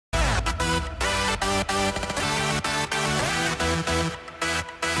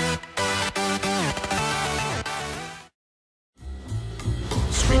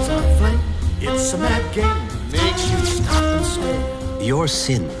some mad game makes you stop and stare. Your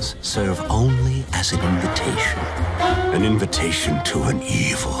sins serve only as an invitation. An invitation to an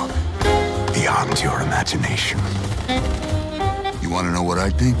evil beyond your imagination. You want to know what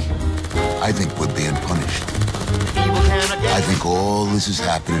I think? I think we're being punished. I think all this is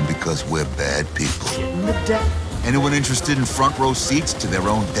happening because we're bad people. Anyone interested in front row seats to their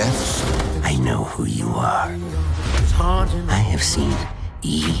own deaths? I know who you are. I have seen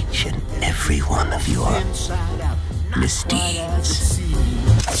each and every one of your misdeeds.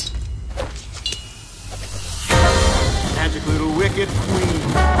 Magic little wicked queen,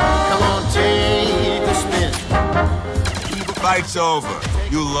 come on, take a spin. Fight's over.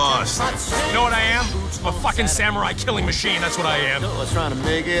 You lost. You know what I am? I'm a fucking samurai killing machine, that's what I am. Let's try to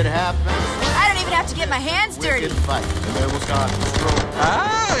make it happen. I don't even have to get my hands dirty. Wicked fight, and then we'll start to stroll.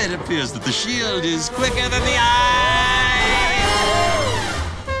 Ah, it appears that the shield is quicker than the eye.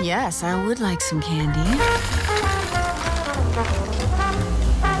 Yes, I would like some candy.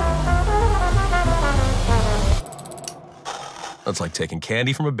 That's like taking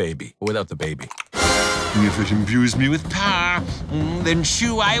candy from a baby, without the baby. If it imbues me with power, then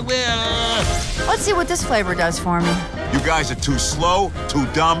chew I will. Let's see what this flavor does for me. You guys are too slow, too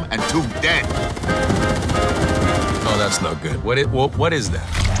dumb, and too dead. Oh, that's no good. What is that?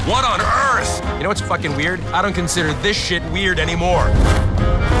 What on earth? You know what's fucking weird? I don't consider this shit weird anymore.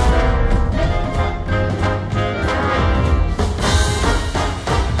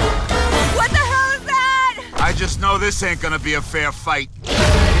 What the hell is that? I just know this ain't gonna be a fair fight.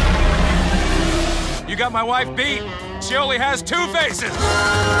 You got my wife beat. She only has 2 faces. Skin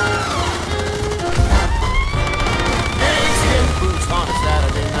boots on a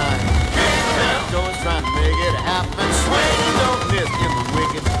Saturday night. Going trying to make it happen. Swing, don't miss in the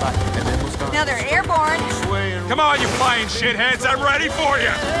wicked fight, and then we'll start. Now they're airborne. Come on, you flying shitheads. I'm ready for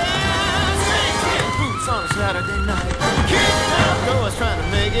you. Skin boots on a Saturday night. Outgoers trying to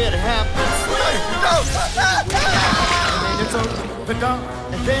make it happen. Swing, and then it's over the door,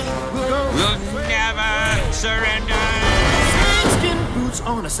 and then we'll go. We'll never surrender. Skin boots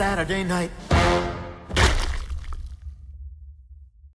on a Saturday night.